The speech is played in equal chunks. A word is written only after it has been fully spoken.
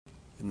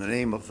In the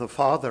name of the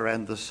Father,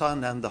 and the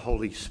Son, and the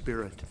Holy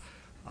Spirit.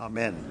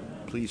 Amen.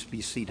 Please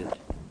be seated.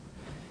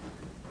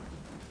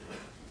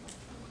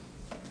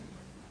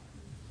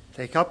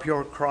 Take up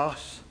your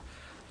cross.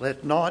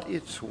 Let not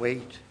its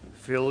weight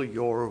fill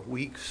your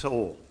weak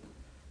soul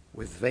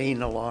with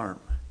vain alarm.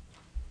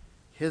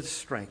 His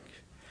strength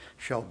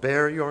shall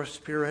bear your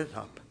spirit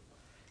up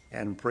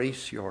and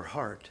brace your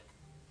heart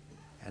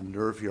and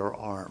nerve your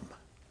arm.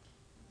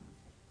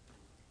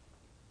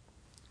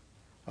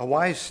 A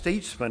wise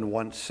statesman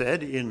once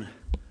said, in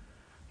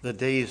the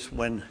days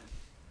when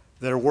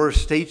there were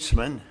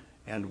statesmen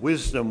and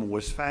wisdom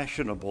was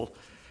fashionable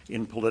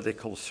in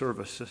political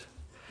services,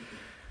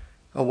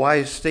 a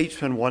wise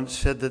statesman once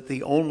said that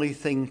the only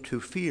thing to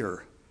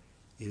fear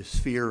is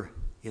fear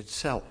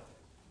itself.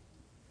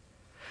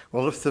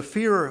 Well, if the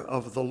fear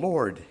of the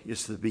Lord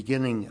is the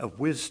beginning of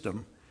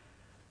wisdom,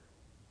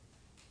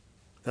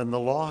 then the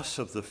loss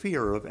of the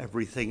fear of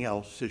everything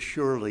else is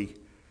surely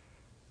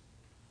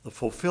the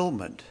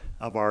fulfillment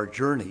of our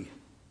journey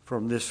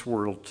from this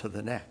world to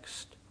the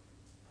next.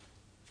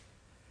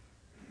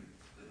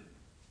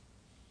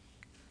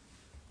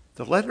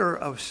 The letter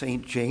of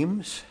St.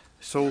 James,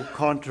 so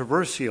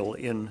controversial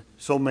in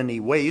so many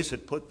ways,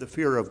 it put the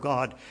fear of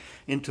God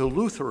into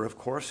Luther, of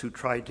course, who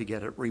tried to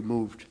get it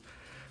removed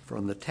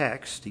from the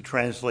text. He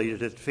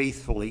translated it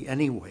faithfully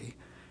anyway.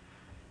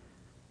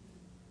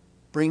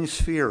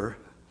 Brings fear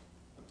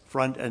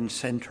front and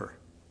center.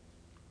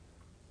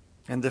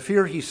 And the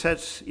fear he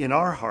sets in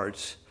our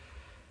hearts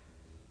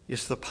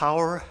is the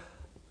power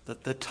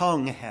that the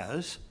tongue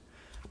has,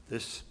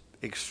 this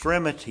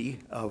extremity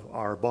of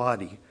our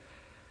body,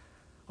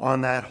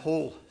 on that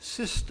whole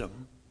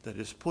system that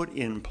is put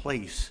in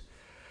place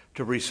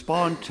to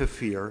respond to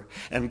fear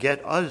and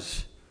get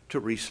us to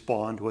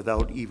respond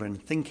without even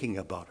thinking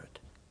about it.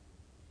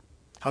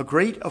 How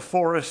great a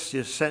forest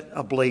is set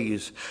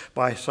ablaze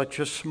by such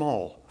a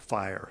small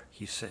fire,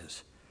 he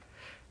says.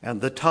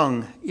 And the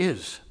tongue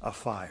is a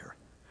fire,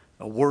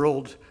 a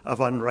world of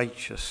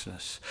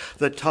unrighteousness.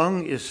 The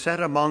tongue is set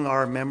among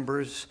our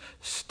members,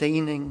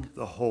 staining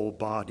the whole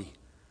body,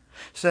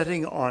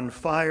 setting on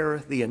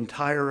fire the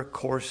entire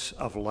course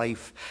of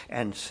life,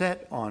 and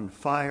set on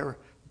fire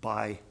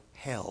by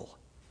hell.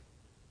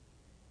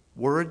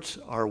 Words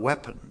are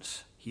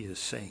weapons, he is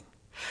saying.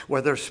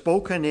 Whether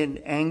spoken in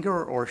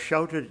anger or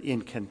shouted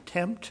in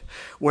contempt,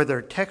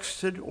 whether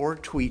texted or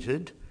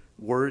tweeted,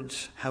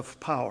 words have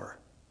power.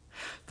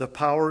 The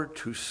power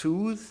to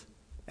soothe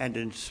and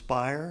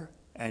inspire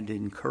and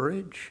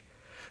encourage,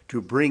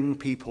 to bring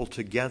people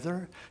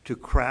together, to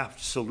craft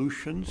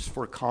solutions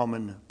for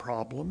common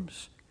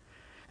problems,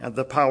 and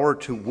the power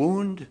to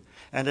wound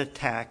and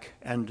attack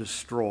and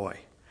destroy,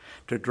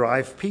 to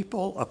drive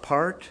people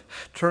apart,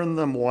 turn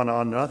them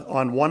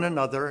on one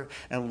another,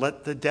 and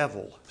let the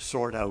devil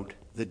sort out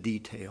the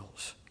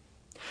details.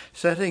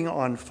 Setting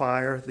on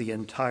fire the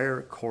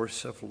entire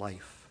course of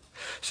life,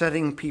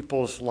 setting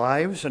people's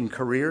lives and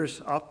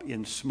careers up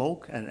in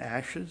smoke and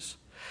ashes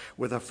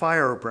with a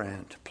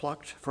firebrand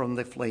plucked from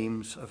the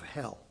flames of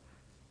hell.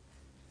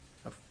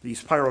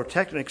 These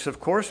pyrotechnics, of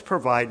course,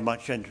 provide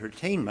much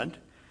entertainment.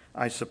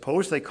 I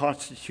suppose they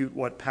constitute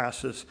what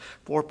passes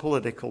for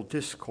political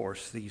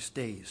discourse these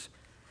days.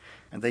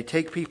 And they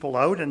take people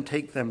out and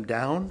take them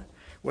down,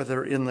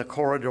 whether in the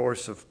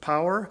corridors of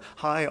power,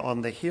 high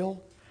on the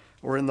hill,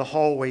 or in the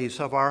hallways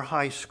of our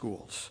high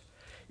schools,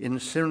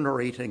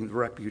 incinerating the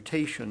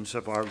reputations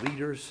of our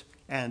leaders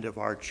and of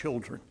our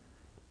children.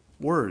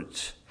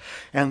 Words.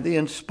 And the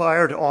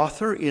inspired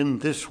author in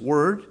this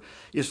word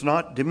is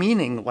not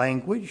demeaning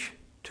language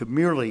to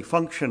merely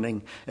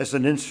functioning as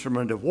an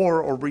instrument of war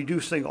or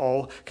reducing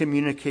all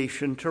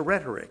communication to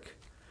rhetoric.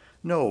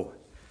 No.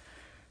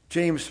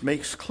 James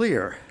makes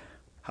clear,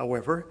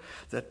 however,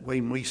 that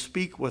when we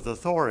speak with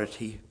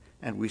authority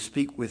and we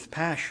speak with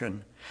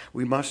passion,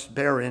 we must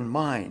bear in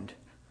mind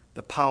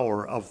the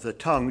power of the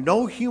tongue.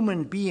 No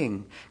human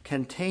being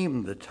can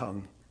tame the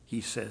tongue,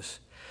 he says.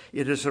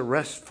 It is a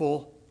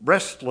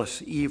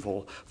restless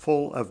evil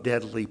full of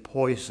deadly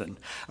poison,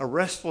 a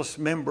restless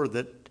member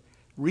that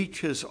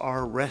reaches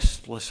our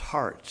restless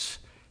hearts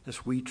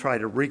as we try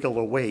to wriggle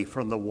away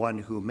from the one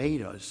who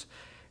made us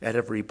at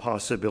every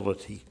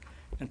possibility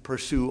and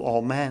pursue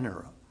all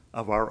manner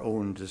of our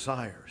own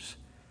desires.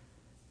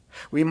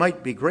 We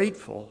might be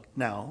grateful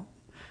now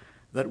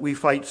that we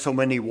fight so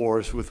many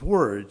wars with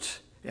words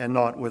and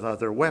not with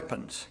other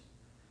weapons.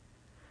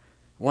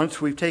 Once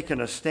we've taken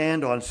a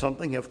stand on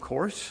something, of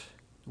course,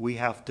 we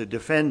have to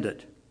defend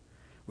it.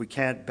 We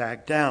can't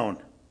back down.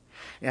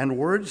 And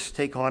words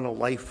take on a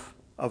life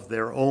of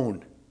their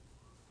own.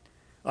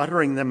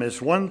 Uttering them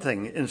is one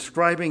thing.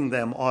 Inscribing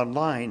them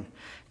online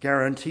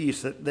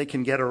guarantees that they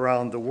can get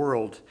around the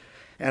world,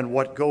 and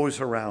what goes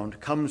around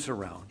comes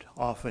around,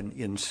 often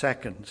in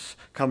seconds,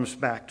 comes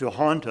back to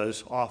haunt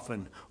us,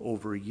 often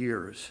over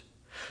years.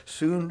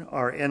 Soon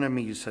our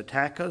enemies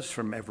attack us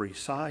from every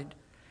side,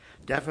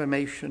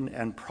 defamation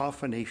and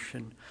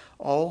profanation,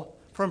 all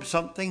from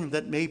something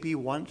that maybe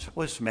once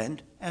was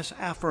meant as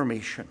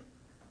affirmation.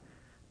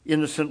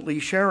 innocently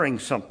sharing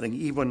something,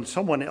 even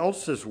someone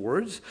else's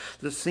words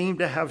that seem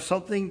to have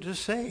something to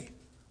say.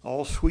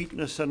 All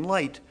sweetness and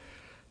light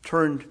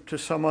turned to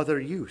some other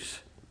use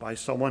by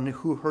someone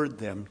who heard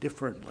them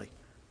differently.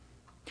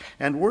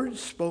 And words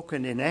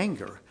spoken in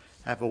anger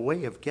have a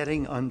way of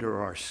getting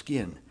under our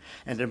skin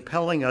and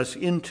impelling us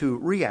into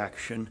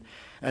reaction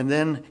and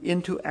then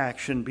into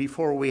action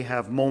before we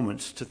have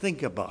moments to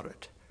think about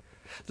it.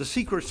 The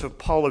secrets of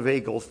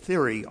polyvagal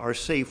theory are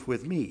safe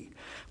with me,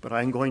 but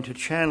I'm going to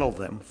channel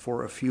them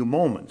for a few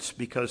moments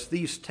because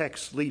these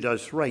texts lead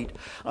us right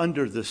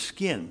under the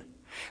skin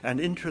and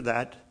into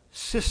that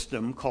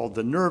system called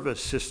the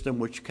nervous system,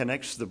 which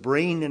connects the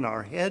brain in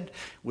our head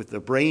with the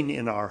brain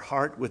in our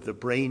heart, with the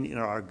brain in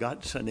our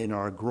guts and in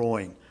our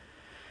groin.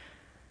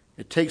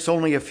 It takes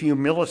only a few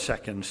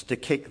milliseconds to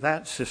kick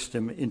that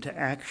system into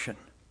action.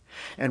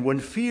 And when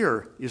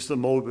fear is the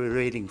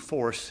motivating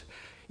force,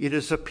 it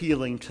is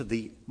appealing to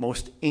the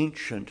most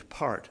ancient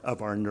part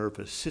of our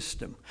nervous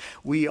system.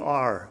 We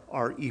are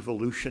our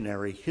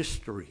evolutionary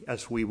history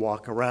as we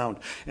walk around.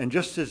 And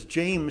just as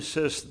James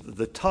says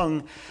the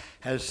tongue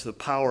has the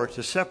power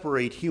to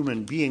separate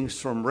human beings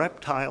from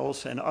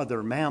reptiles and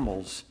other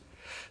mammals,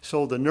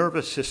 so the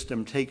nervous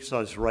system takes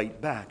us right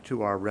back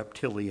to our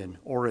reptilian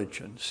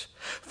origins.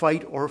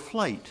 Fight or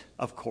flight,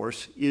 of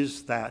course,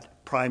 is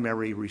that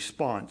primary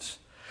response.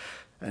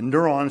 And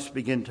neurons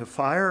begin to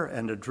fire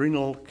and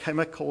adrenal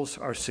chemicals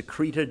are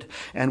secreted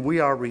and we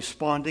are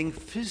responding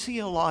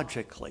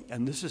physiologically.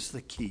 And this is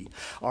the key.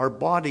 Our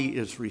body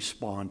is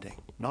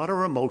responding, not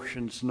our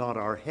emotions, not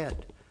our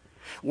head.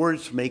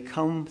 Words may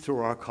come through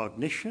our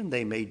cognition.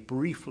 They may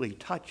briefly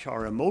touch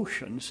our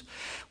emotions,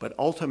 but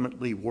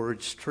ultimately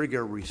words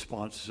trigger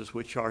responses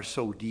which are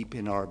so deep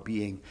in our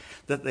being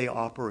that they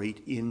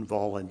operate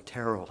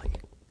involuntarily.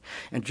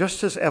 And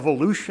just as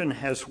evolution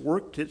has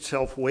worked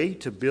itself way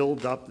to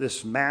build up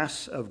this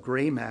mass of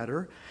gray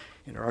matter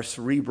in our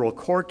cerebral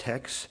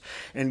cortex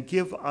and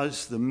give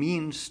us the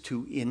means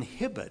to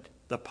inhibit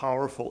the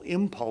powerful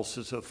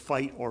impulses of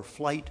fight or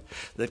flight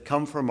that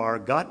come from our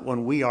gut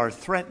when we are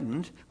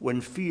threatened,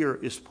 when fear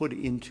is put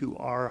into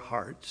our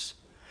hearts,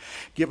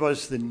 give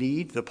us the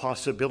need, the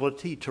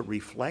possibility to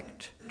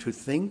reflect, to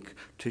think,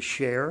 to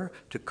share,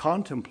 to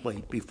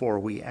contemplate before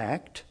we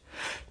act,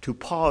 to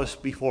pause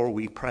before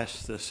we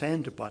press the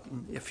send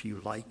button, if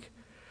you like.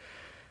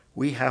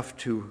 We have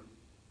to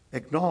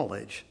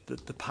acknowledge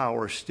that the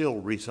power still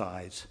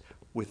resides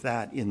with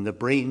that in the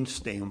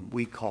brainstem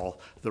we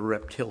call the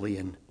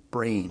reptilian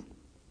brain.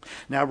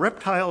 Now,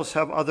 reptiles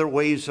have other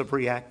ways of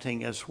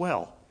reacting as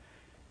well,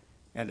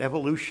 and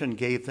evolution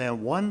gave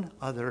them one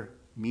other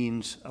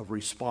means of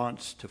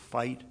response to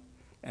fight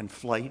and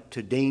flight,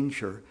 to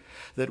danger,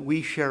 that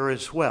we share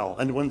as well.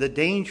 And when the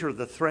danger,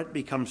 the threat,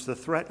 becomes the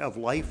threat of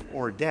life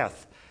or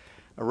death,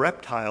 a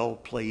reptile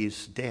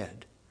plays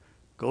dead.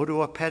 Go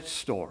to a pet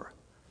store.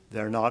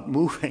 They're not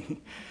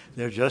moving.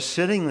 They're just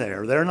sitting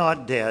there. They're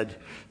not dead.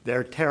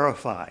 They're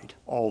terrified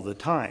all the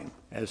time,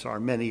 as are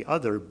many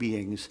other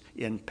beings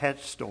in pet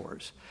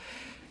stores.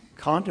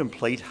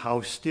 Contemplate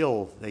how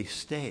still they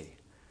stay.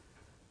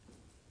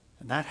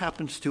 And that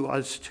happens to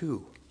us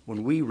too,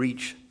 when we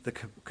reach the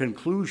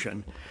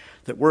conclusion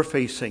that we're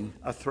facing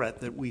a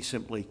threat that we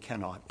simply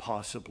cannot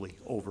possibly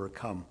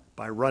overcome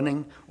by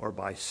running or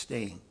by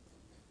staying.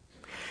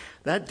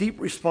 That deep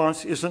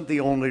response isn't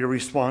the only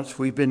response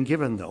we've been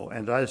given, though.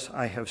 And as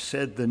I have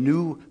said, the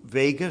new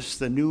vagus,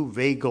 the new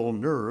vagal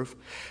nerve,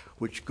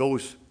 which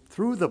goes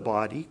through the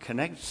body,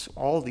 connects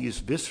all these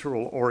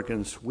visceral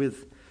organs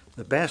with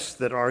the best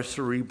that our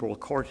cerebral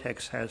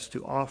cortex has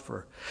to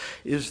offer,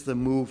 is the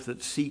move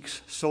that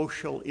seeks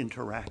social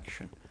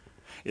interaction.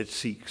 It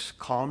seeks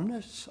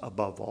calmness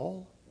above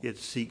all. It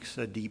seeks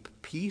a deep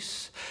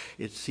peace.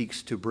 It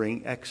seeks to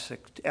bring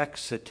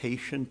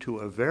excitation to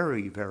a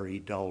very, very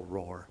dull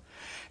roar.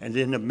 And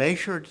in a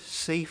measured,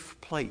 safe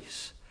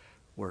place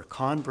where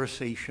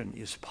conversation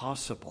is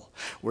possible,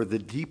 where the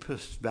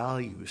deepest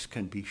values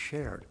can be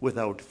shared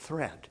without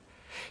threat,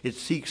 it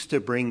seeks to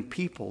bring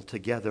people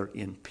together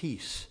in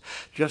peace,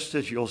 just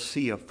as you'll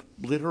see a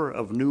litter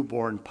of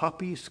newborn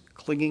puppies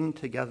clinging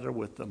together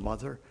with the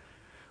mother,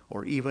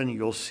 or even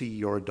you'll see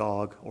your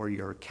dog or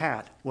your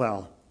cat,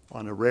 well,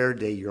 on a rare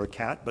day your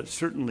cat, but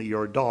certainly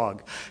your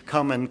dog,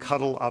 come and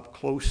cuddle up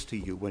close to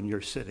you when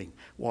you're sitting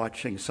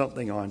watching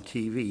something on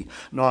TV.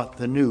 Not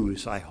the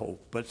news, I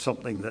hope, but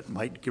something that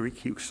might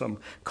give you some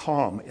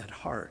calm at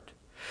heart.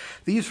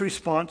 These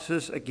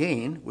responses,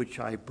 again, which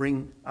I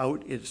bring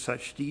out in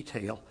such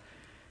detail,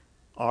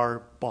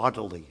 are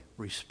bodily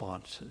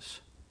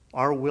responses.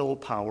 Our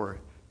willpower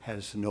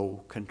has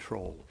no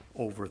control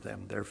over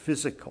them. They're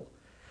physical.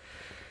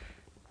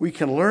 We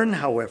can learn,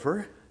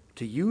 however,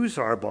 to use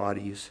our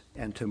bodies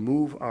and to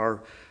move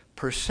our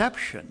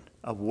perception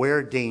of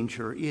where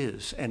danger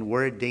is and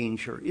where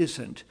danger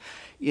isn't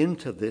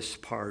into this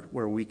part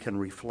where we can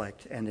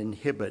reflect and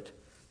inhibit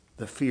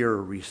the fear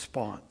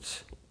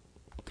response.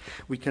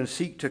 We can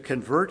seek to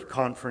convert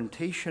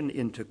confrontation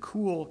into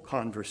cool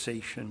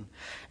conversation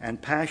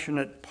and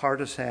passionate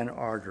partisan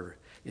ardor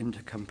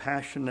into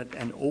compassionate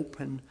and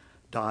open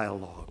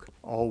dialogue,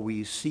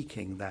 always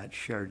seeking that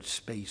shared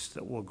space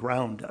that will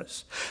ground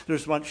us.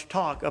 There's much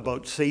talk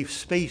about safe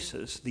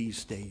spaces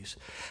these days,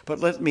 but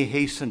let me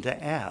hasten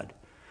to add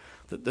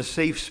that the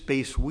safe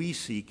space we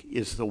seek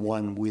is the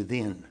one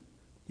within.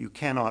 You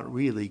cannot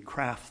really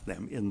craft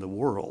them in the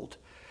world.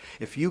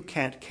 If you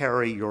can't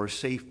carry your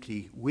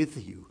safety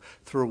with you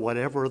through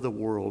whatever the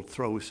world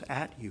throws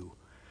at you,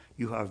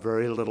 you have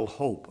very little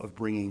hope of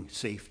bringing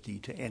safety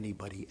to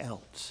anybody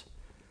else.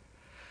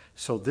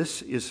 So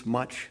this is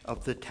much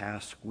of the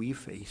task we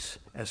face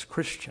as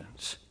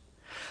Christians.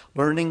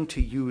 Learning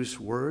to use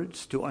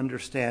words to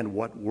understand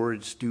what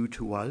words do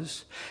to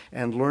us,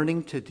 and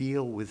learning to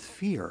deal with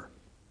fear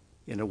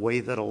in a way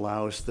that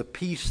allows the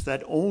peace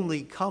that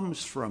only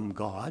comes from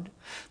God,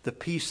 the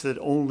peace that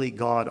only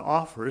God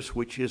offers,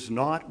 which is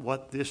not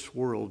what this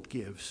world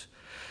gives,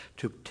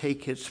 to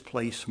take its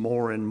place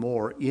more and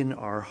more in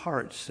our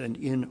hearts and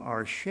in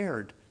our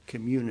shared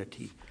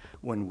community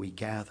when we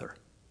gather.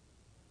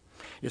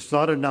 It's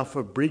not enough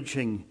of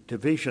bridging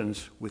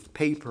divisions with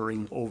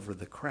papering over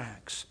the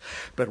cracks,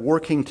 but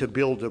working to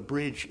build a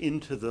bridge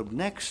into the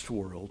next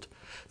world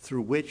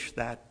through which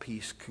that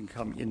peace can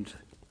come into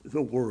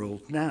the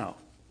world now.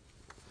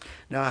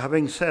 Now,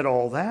 having said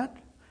all that,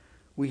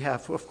 we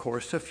have, of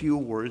course, a few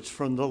words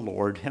from the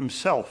Lord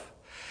himself.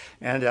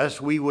 And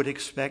as we would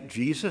expect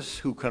Jesus,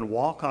 who can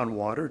walk on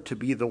water, to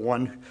be the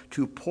one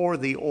to pour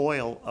the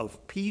oil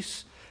of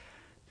peace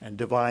and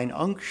divine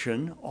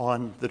unction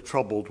on the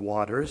troubled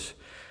waters,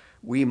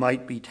 we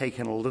might be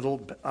taken a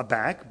little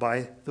aback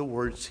by the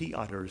words he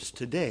utters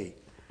today.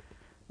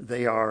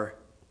 They are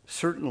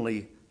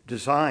certainly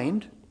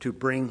designed to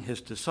bring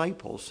his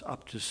disciples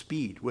up to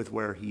speed with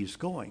where he's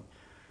going,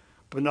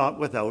 but not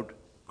without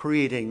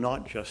creating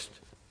not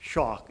just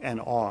shock and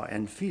awe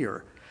and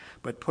fear,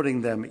 but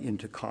putting them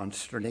into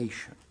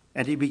consternation.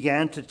 And he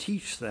began to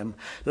teach them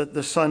that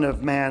the Son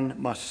of Man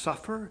must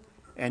suffer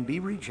and be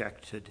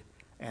rejected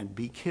and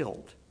be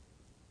killed.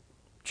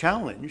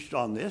 Challenged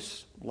on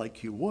this,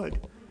 like you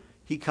would,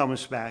 he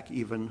comes back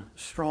even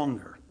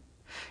stronger.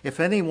 If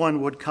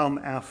anyone would come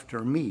after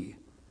me,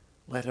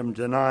 let him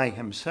deny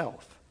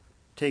himself,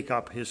 take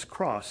up his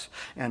cross,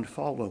 and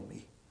follow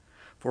me.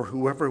 For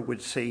whoever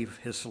would save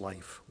his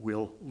life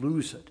will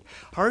lose it.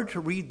 Hard to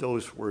read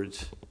those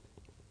words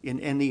in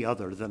any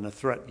other than a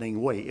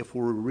threatening way if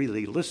we're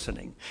really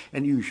listening,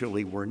 and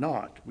usually we're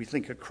not. We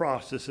think a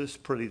cross is this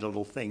pretty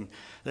little thing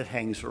that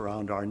hangs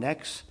around our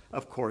necks.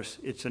 Of course,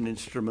 it's an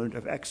instrument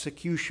of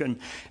execution,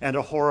 and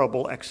a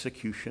horrible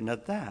execution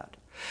at that.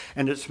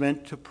 And it's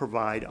meant to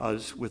provide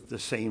us with the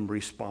same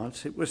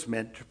response it was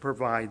meant to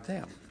provide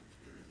them,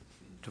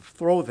 to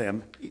throw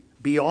them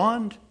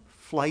beyond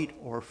fight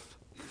or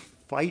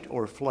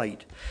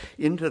flight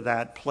into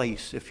that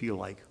place, if you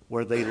like,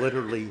 where they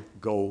literally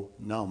go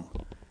numb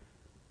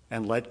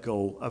and let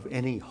go of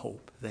any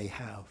hope they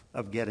have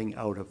of getting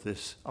out of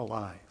this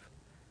alive.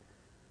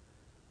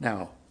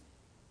 Now,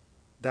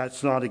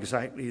 that's not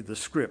exactly the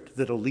script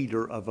that a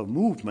leader of a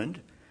movement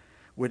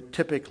would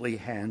typically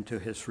hand to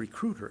his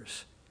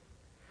recruiters.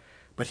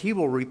 But he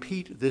will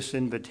repeat this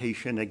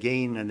invitation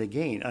again and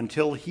again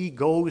until he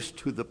goes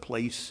to the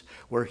place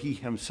where he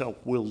himself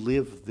will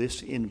live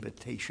this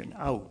invitation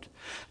out,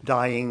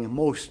 dying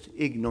most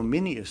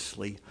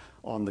ignominiously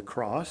on the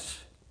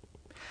cross.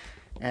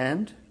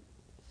 And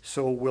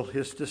so will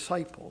his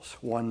disciples,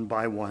 one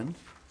by one,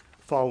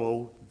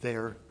 follow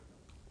their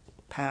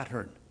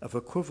pattern of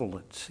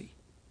equivalency.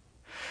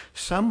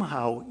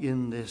 Somehow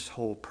in this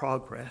whole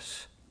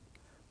progress,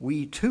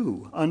 we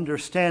too,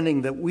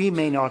 understanding that we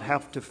may not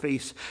have to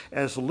face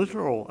as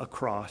literal a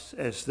cross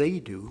as they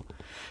do,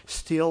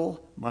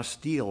 still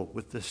must deal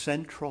with the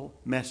central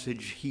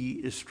message he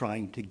is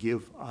trying to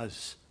give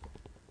us.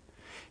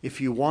 If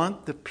you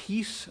want the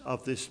peace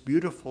of this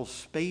beautiful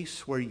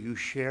space where you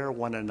share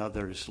one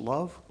another's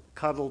love,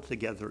 cuddle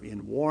together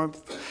in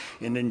warmth,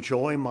 and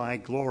enjoy my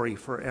glory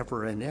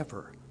forever and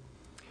ever,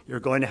 you're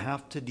going to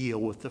have to deal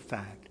with the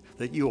fact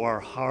that you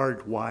are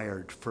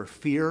hardwired for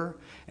fear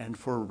and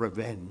for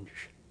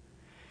revenge.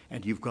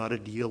 And you've got to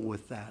deal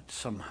with that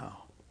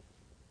somehow.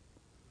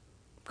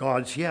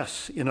 God's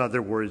yes, in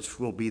other words,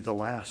 will be the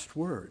last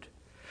word,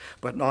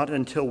 but not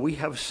until we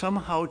have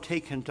somehow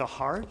taken to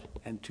heart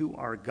and to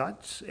our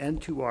guts and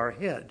to our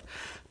head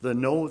the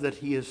no that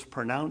he is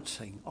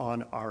pronouncing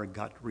on our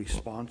gut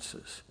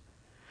responses,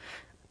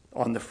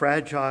 on the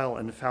fragile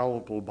and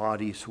fallible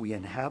bodies we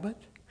inhabit,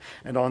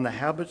 and on the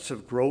habits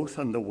of growth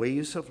and the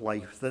ways of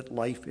life that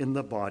life in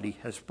the body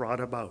has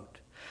brought about,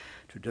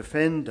 to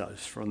defend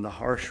us from the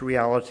harsh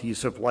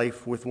realities of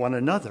life with one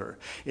another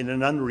in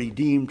an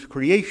unredeemed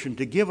creation,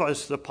 to give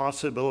us the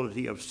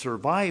possibility of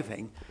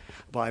surviving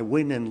by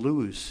win and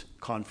lose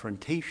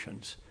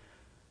confrontations,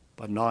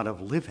 but not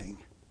of living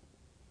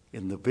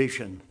in the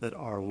vision that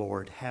our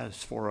Lord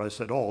has for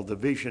us at all, the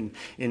vision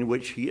in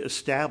which he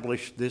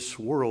established this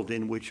world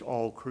in which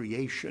all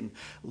creation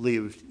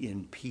lived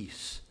in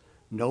peace.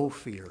 No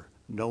fear,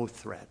 no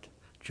threat,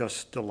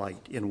 just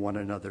delight in one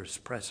another's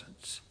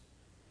presence.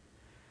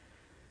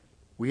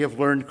 We have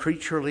learned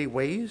creaturely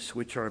ways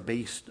which are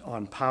based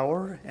on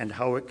power and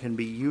how it can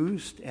be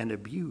used and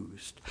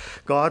abused.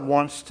 God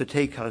wants to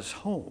take us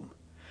home,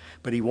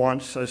 but he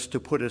wants us to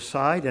put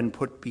aside and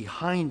put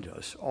behind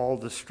us all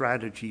the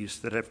strategies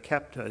that have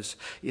kept us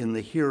in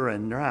the here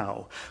and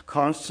now,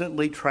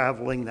 constantly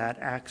traveling that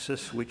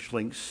axis which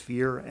links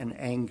fear and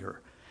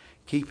anger,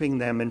 keeping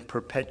them in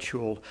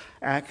perpetual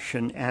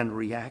action and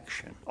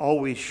reaction,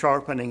 always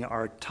sharpening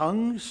our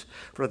tongues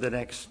for the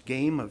next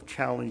game of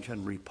challenge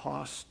and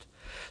riposte,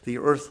 the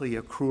earthly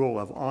accrual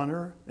of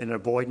honor and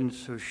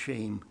avoidance of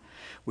shame,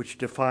 which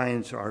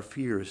defines our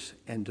fears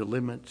and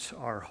delimits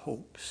our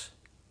hopes.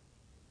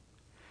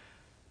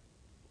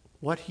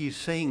 What he's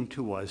saying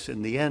to us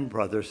in the end,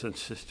 brothers and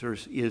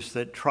sisters, is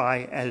that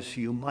try as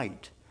you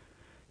might,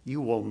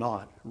 you will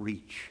not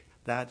reach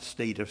that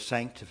state of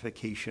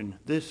sanctification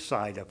this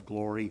side of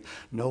glory.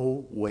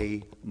 No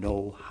way,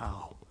 no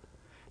how.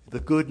 The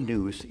good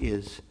news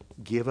is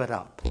give it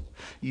up.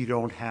 You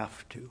don't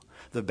have to.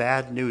 The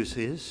bad news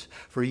is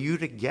for you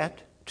to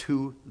get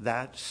to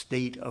that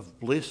state of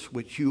bliss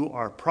which you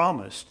are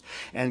promised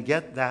and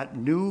get that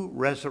new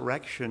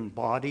resurrection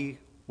body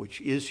which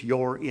is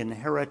your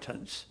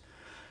inheritance.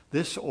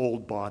 This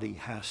old body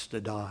has to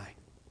die.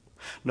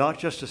 Not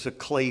just as a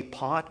clay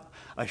pot,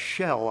 a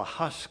shell, a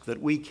husk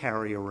that we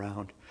carry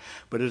around,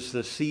 but as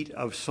the seat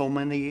of so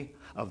many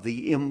of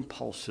the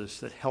impulses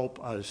that help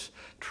us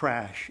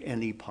trash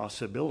any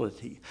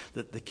possibility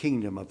that the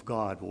kingdom of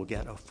God will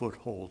get a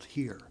foothold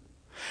here.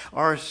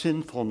 Our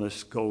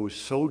sinfulness goes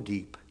so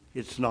deep,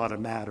 it's not a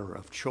matter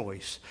of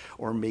choice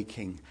or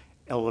making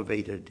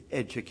elevated,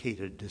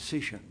 educated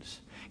decisions.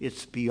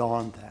 It's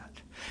beyond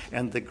that.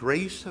 And the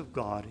grace of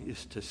God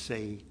is to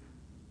say,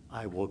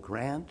 I will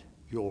grant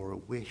your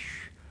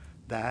wish.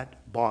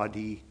 That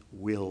body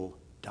will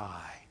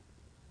die.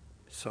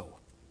 So,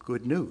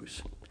 good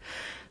news.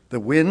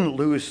 The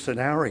win-lose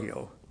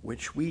scenario,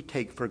 which we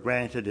take for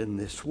granted in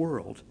this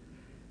world,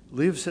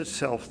 lives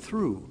itself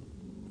through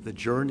the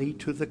journey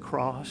to the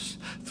cross,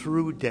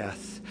 through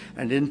death,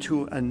 and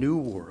into a new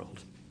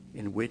world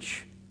in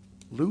which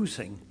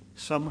losing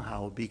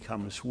somehow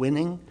becomes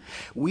winning,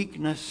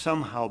 weakness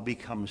somehow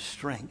becomes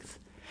strength,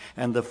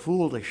 and the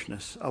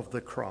foolishness of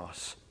the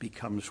cross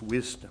becomes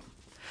wisdom.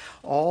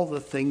 All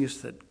the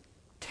things that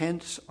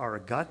tense our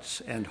guts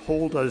and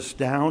hold us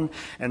down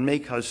and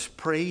make us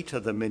prey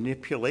to the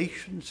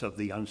manipulations of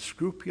the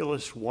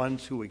unscrupulous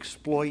ones who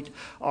exploit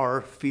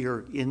our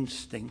fear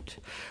instinct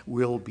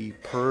will be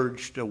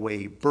purged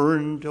away,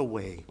 burned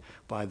away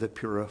by the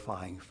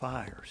purifying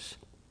fires.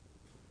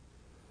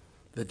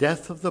 The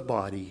death of the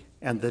body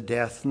and the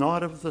death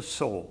not of the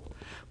soul,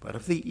 but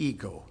of the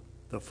ego,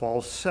 the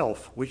false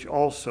self, which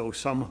also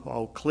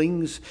somehow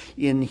clings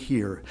in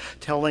here,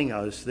 telling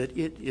us that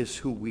it is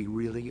who we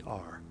really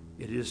are.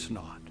 It is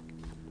not.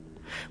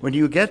 When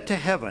you get to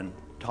heaven,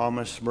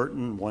 Thomas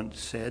Merton once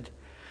said,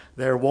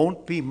 there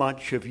won't be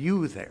much of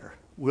you there,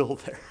 will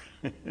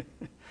there?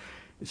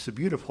 It's a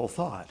beautiful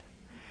thought.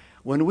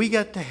 When we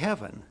get to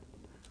heaven,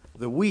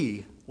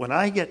 when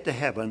I get to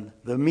heaven,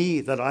 the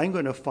me that I'm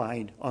going to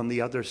find on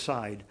the other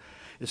side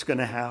is going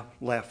to have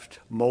left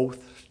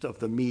most of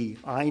the me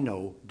I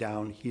know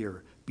down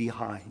here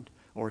behind,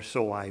 or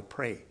so I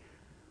pray.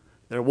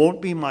 There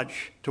won't be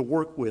much to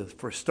work with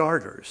for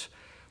starters,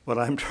 but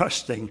I'm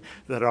trusting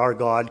that our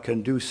God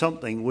can do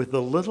something with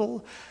the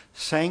little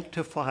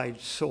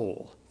sanctified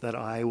soul that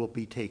I will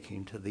be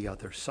taking to the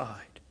other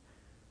side.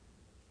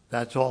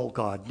 That's all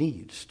God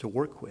needs to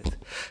work with.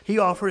 He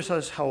offers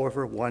us,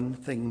 however, one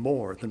thing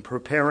more than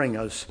preparing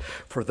us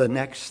for the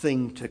next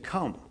thing to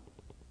come.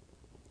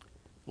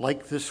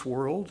 Like this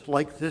world,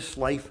 like this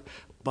life,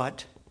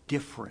 but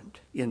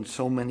different in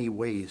so many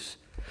ways.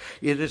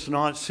 It is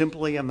not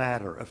simply a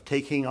matter of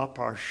taking up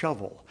our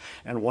shovel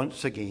and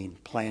once again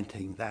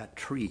planting that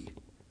tree.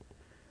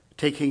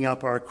 Taking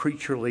up our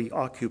creaturely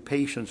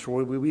occupations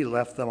where we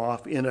left them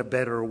off in a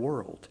better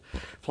world.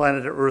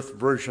 Planet Earth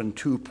version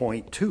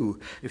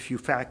 2.2, if you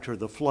factor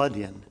the flood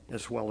in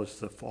as well as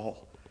the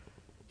fall.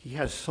 He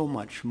has so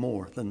much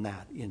more than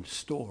that in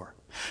store.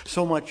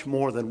 So much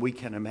more than we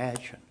can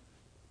imagine.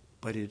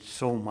 But it's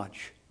so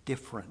much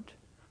different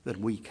than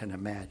we can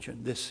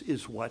imagine. This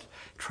is what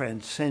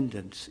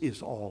transcendence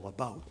is all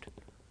about.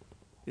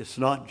 It's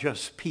not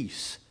just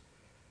peace.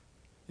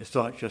 It's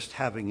not just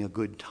having a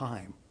good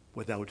time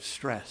without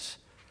stress.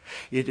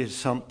 It is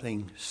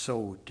something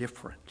so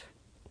different.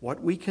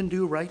 What we can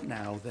do right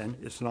now, then,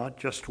 is not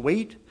just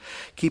wait,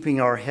 keeping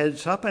our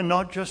heads up, and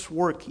not just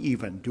work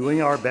even,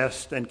 doing our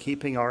best and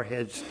keeping our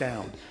heads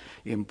down,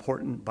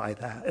 important by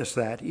that as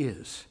that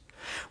is.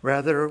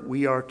 Rather,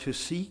 we are to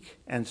seek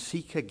and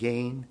seek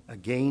again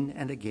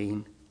and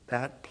again,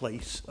 that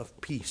place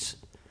of peace.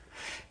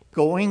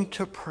 Going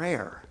to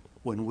prayer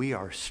when we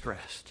are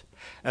stressed,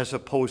 as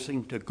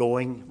opposing to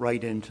going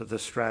right into the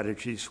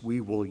strategies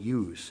we will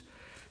use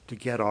to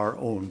get our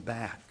own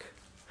back.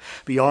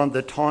 Beyond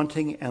the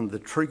taunting and the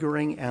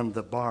triggering and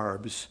the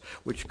barbs,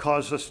 which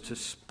cause us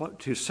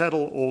to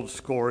settle old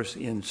scores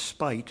in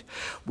spite,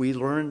 we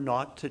learn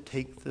not to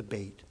take the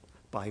bait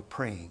by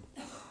praying.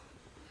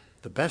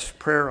 The best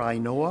prayer I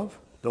know of,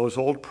 those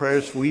old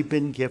prayers we've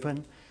been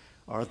given,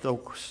 are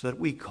those that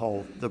we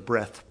call the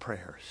breath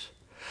prayers.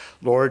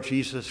 Lord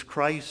Jesus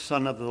Christ,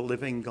 Son of the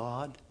living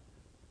God,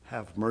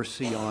 have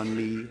mercy on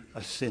me,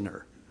 a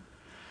sinner.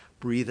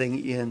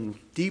 Breathing in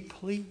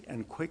deeply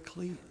and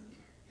quickly,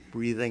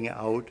 breathing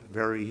out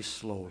very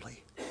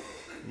slowly.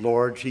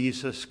 Lord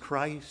Jesus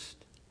Christ,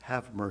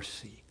 have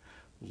mercy.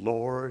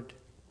 Lord,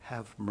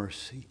 have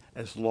mercy.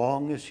 As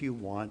long as you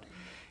want,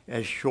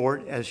 as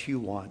short as you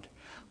want.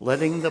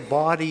 Letting the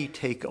body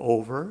take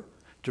over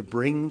to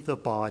bring the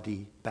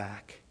body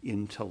back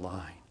into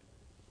line.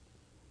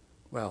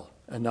 Well,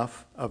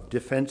 enough of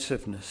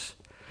defensiveness.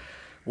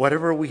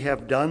 Whatever we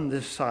have done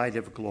this side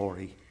of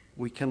glory,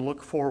 we can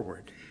look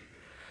forward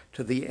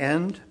to the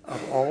end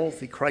of all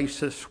the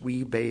crisis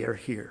we bear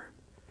here.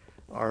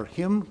 Our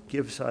hymn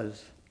gives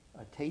us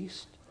a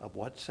taste of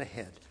what's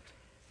ahead.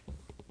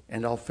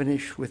 And I'll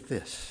finish with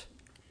this.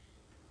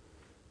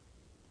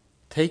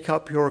 Take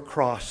up your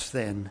cross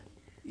then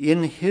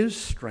in his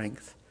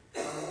strength,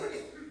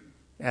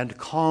 and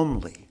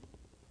calmly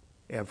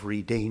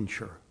every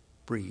danger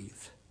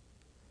breathe.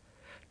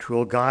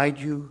 'Twill guide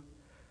you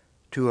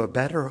to a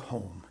better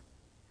home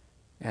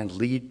and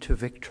lead to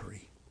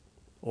victory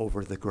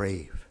over the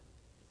grave.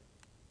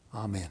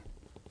 Amen.